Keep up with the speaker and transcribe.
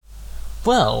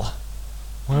Well,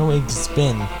 where we've just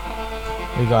been,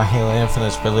 we got Halo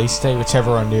Infinite's release date, which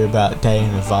everyone knew about a day in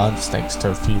advance thanks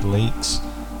to a few leaks.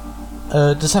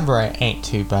 December 8 ain't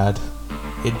too bad.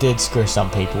 It did screw some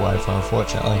people over,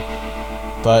 unfortunately,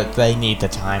 but they need the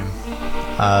time.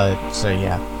 So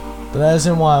yeah. But that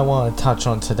isn't what I want to touch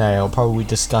on today. I'll probably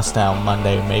discuss that on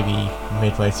Monday, maybe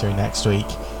midway through next week.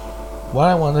 What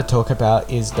I want to talk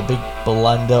about is the big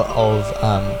blunder of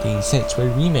the Saints Row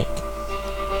remake,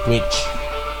 which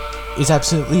is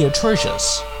absolutely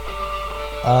atrocious.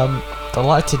 The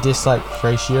like to dislike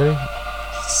ratio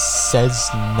says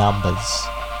numbers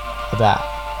about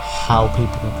how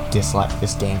people dislike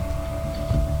this game.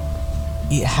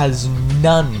 It has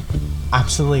none,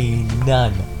 absolutely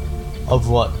none, of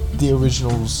what the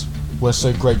originals were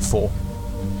so great for.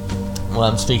 Well,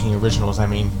 I'm speaking originals, I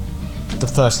mean the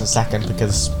first and second,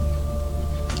 because,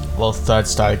 well, third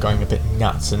started going a bit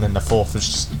nuts, and then the fourth was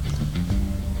just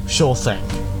sure thing.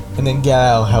 And then Get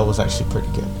Out of Hell was actually pretty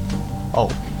good. Oh,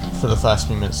 for the first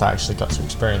few minutes I actually got to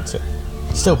experience it.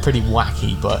 Still pretty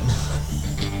wacky, but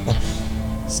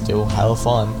still hella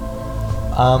fun.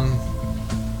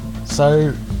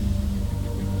 So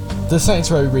the Saints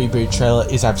Row Reboot trailer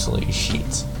is absolutely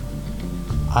shit.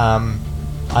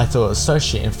 I thought it was so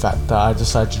shit, in fact, that I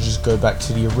decided to just go back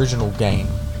to the original game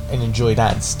and enjoy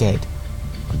that instead.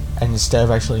 And instead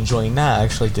of actually enjoying that, I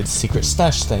actually did the Secret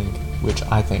Stash thing, which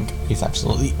I think is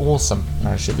absolutely awesome. And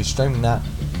I should be streaming that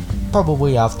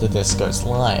probably after this goes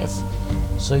live.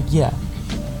 So yeah,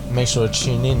 make sure to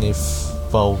tune in if,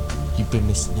 well, you've been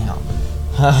missing out.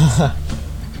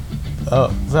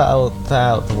 That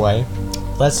out of the way,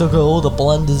 let's look at all the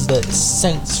blunders that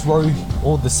Saints Row,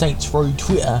 or the Saints Row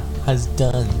Twitter, has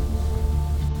done.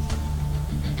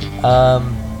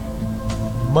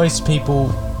 Most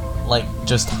people, like,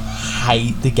 just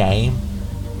hate the game.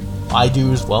 I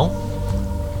do as well.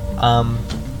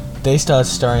 They started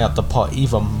stirring up the pot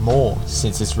even more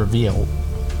since its reveal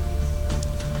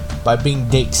by being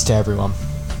dicks to everyone.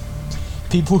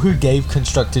 People who gave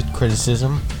constructive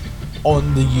criticism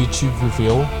on the YouTube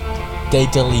reveal, they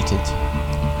deleted.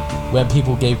 When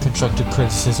people gave constructive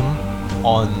criticism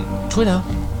on Twitter,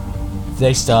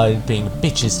 they started being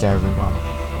bitches to everyone.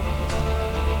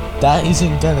 That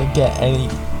isn't gonna get any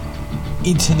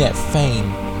internet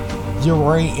fame. You're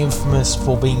already infamous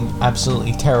for being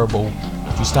absolutely terrible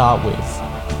to start with.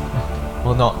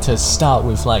 Well, not to start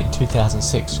with, like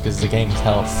 2006, because the game is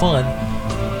hella fun,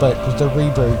 but with the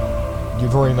reboot,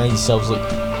 you've already made yourselves look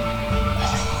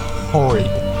horrid.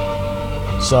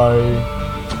 So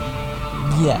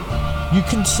yeah, you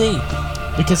can see,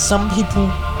 because some people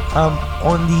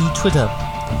on the Twitter,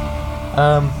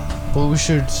 but we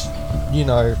should, you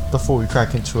know, before we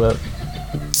crack into it,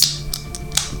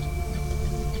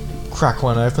 crack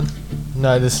one open.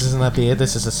 No, this isn't a beer,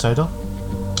 this is a soda.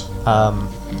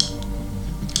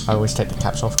 I always take the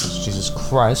caps off because Jesus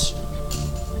Christ.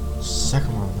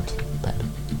 Second one went bad.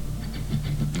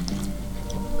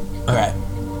 Alright.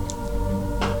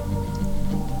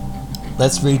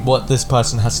 Let's read what this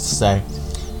person has to say.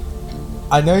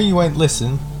 I know you won't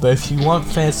listen, but if you want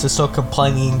fans to stop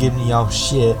complaining and giving y'all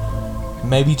shit,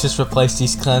 maybe just replace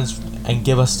these clans and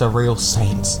give us the real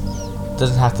Saints.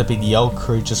 Doesn't have to be the old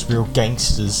crew, just real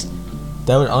gangsters.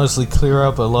 That would honestly clear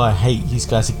up a lot of hate these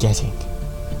guys are getting.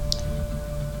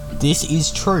 This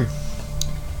is true.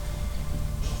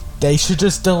 They should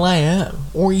just delay it,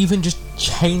 or even just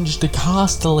change the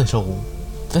cast a little.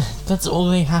 That's all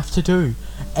they have to do.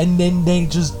 And then they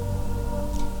just...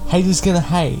 Haters gonna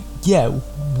hate. Yeah,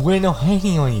 we're not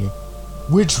hating on you.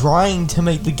 We're trying to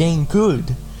make the game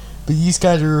good. But these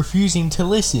guys are refusing to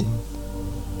listen.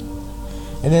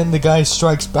 And then the guy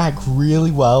strikes back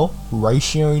really well,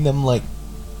 ratioing them like...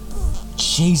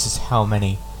 Jesus, how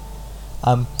many?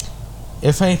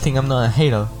 If anything, I'm not a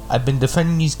hater. I've been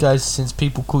defending these guys since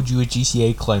people called you a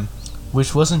GCA clone,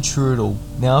 which wasn't true at all.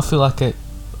 Now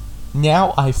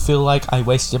I feel like I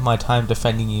wasted my time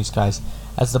defending these guys.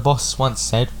 As the boss once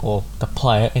said, or the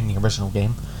player in the original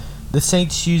game, the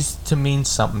Saints used to mean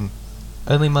something.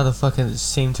 Only motherfuckers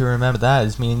seem to remember that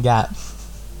as meaning that.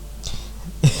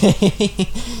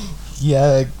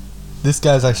 Yeah, this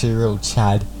guy's actually a real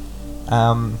Chad.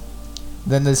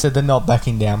 Then they said they're not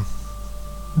backing down.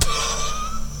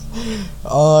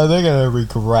 Oh, they're gonna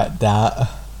regret that.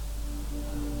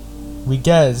 We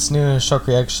get it's new and a shock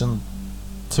reaction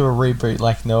to a reboot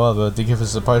like no other. The gift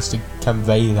is supposed to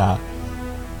convey that.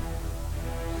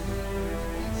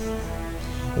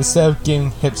 Instead of giving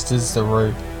hipsters the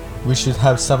route, we should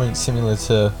have something similar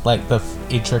to like the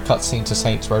intro cutscene to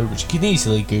Saints Row, which you can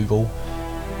easily Google.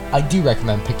 I do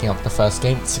recommend picking up the first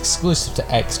game. It's exclusive to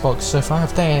Xbox so far.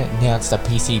 If they announced a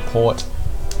PC port,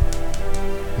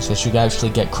 which they should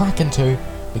actually get cracking to,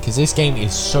 because this game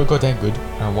is so goddamn good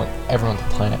and I want everyone to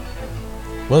play it.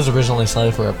 It was originally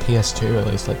slated for a PS2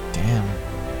 release, like damn.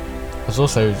 It was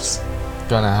also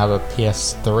gonna have a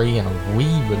PS3 and a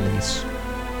Wii release.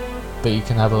 But you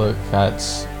can have a look at,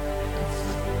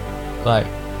 like,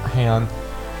 hang on.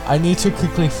 I need to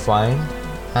quickly find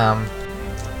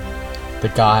the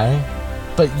guy.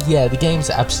 But yeah, the game's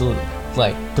absolutely,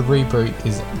 like, the reboot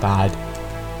is bad.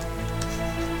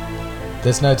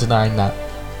 There's no denying that.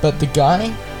 But the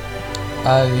guy,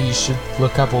 you should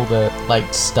look up all the,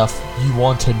 like, stuff you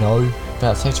want to know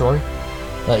about Saints Row.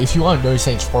 Like, if you want to know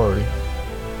Saints Row,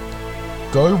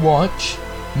 go watch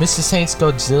Mr. Saints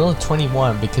Godzilla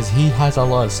 21, because he has a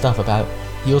lot of stuff about it.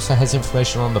 He also has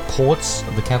information on the ports,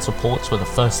 the cancel ports for the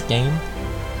first game,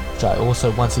 which I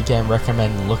also once again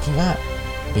recommend looking at,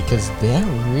 because they're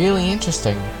really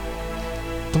interesting.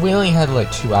 We only had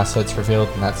like 2 assets revealed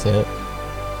and that's it.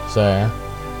 So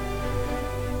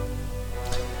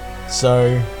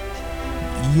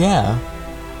yeah.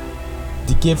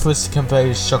 The gift was to convey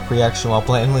a shock reaction while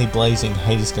blatantly blazing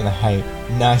hate is gonna hate.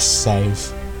 Nice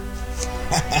save.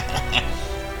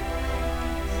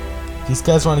 These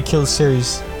guys want to kill the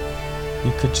series.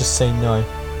 You could just say no.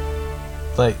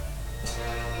 Like,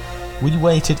 we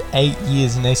waited 8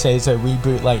 years and they say it's a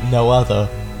reboot like no other.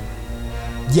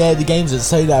 Yeah, the games that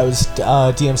say that was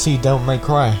DMC Devil May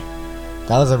Cry.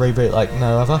 That was a reboot like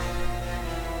no other.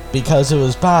 Because it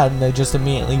was bad and they just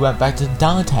immediately went back to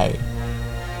Dante.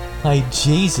 Like,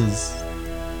 Jesus.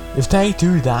 If they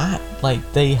do that, like,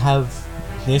 they have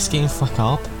this game fuck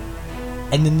up,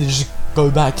 and then they just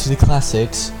go back to the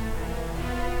classics,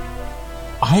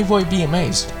 I won't be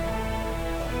amazed.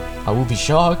 I will be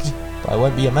shocked, but I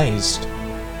won't be amazed.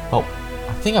 Well,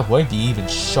 I think I won't be even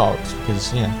shocked,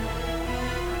 because, you know,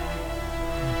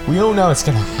 we all know it's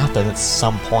gonna happen at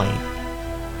some point.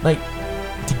 Like,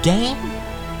 the game,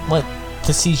 like,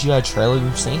 the CGI trailer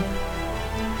we've seen,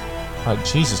 like,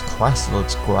 Jesus Christ, it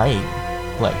looks great.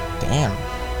 Like, damn.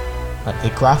 Like, the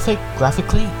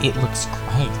graphically, it looks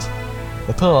great.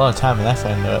 They put a lot of time and effort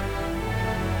into it.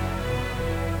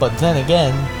 But then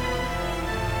again,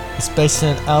 it's based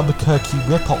on an Albuquerque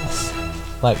ripoff.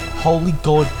 Like, holy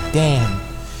god damn.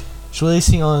 It's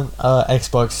releasing on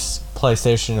Xbox,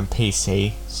 PlayStation, and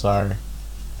PC, so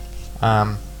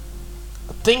I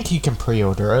think you can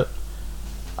pre-order it.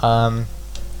 Don't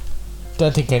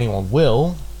think anyone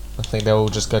will. I think they will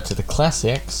just go to the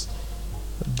classics.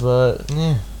 But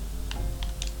yeah.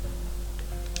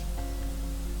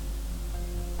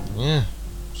 Yeah.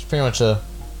 It's pretty much a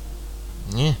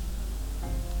yeah.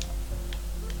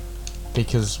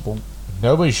 Because, well,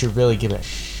 nobody should really give a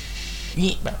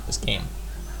shit about this game.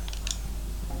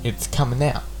 It's coming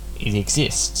out. It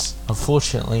exists.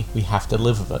 Unfortunately, we have to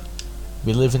live with it.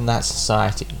 We live in that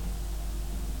society.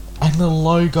 And the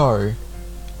logo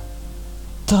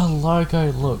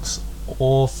looks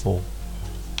awful.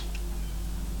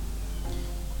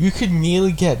 You could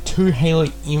nearly get 2 Halo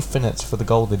Infinites for the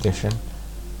gold edition.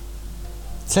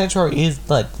 Saints Row is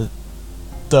like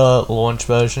the launch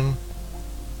version.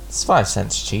 It's 5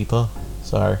 cents cheaper,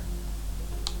 so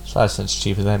it's 5 cents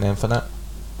cheaper than Infinite.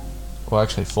 Well,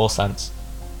 actually 4 cents.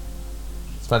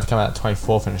 It's meant to come out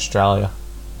 24th in Australia.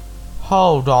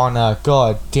 Hold on a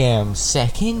goddamn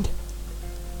second.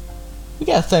 We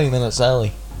get 30 minutes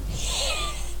early.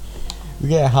 We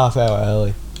get a half hour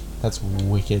early. That's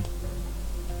wicked.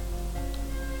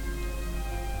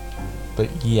 But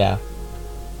yeah,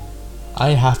 I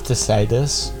have to say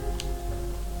this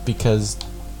because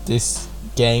this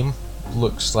game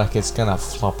looks like it's gonna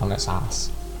flop on its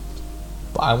ass.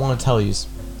 But I want to tell you,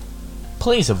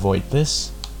 please avoid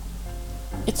this.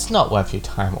 It's not worth your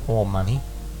time or money.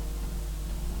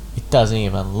 It doesn't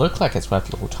even look like it's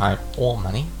worth your time or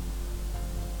money.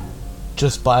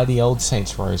 Just buy the old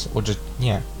Saints Rows, or just,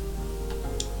 yeah,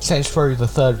 Saints Row the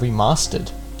 3rd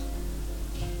Remastered.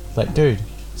 Like, dude,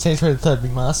 Saints Row the 3rd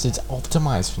Remastered is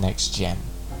optimized for next gen.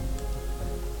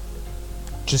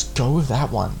 Just go with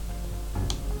that one.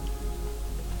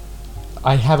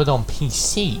 I have it on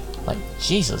PC. Like,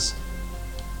 Jesus.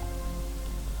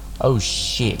 Oh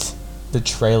shit. The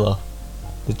trailer.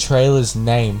 The trailer's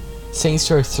name.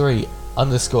 Saints Row 3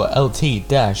 underscore LT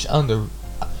dash underscore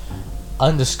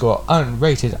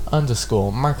unrated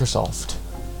underscore Microsoft.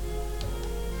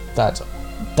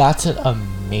 That's an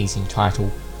amazing title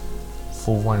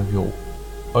for one of your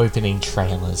opening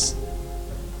trailers.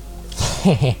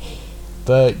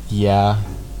 But yeah,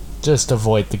 just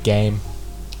avoid the game.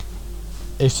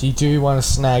 If you do want to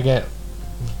snag it,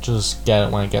 just get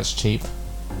it when it gets cheap.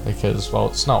 because, well,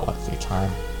 it's not worth your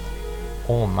time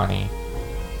or money.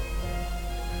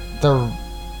 The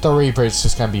reboot's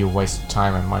just gonna be a waste of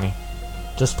time and money.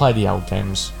 Just play the old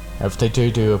games. If they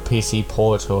do a PC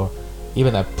port or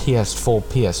even a PS4,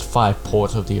 PS5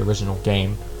 port of the original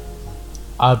game,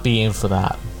 I'd be in for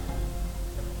that.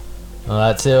 Well,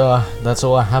 that's it. That's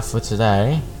all I have for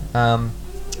today. I'll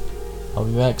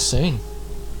be back soon.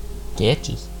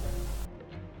 Catches.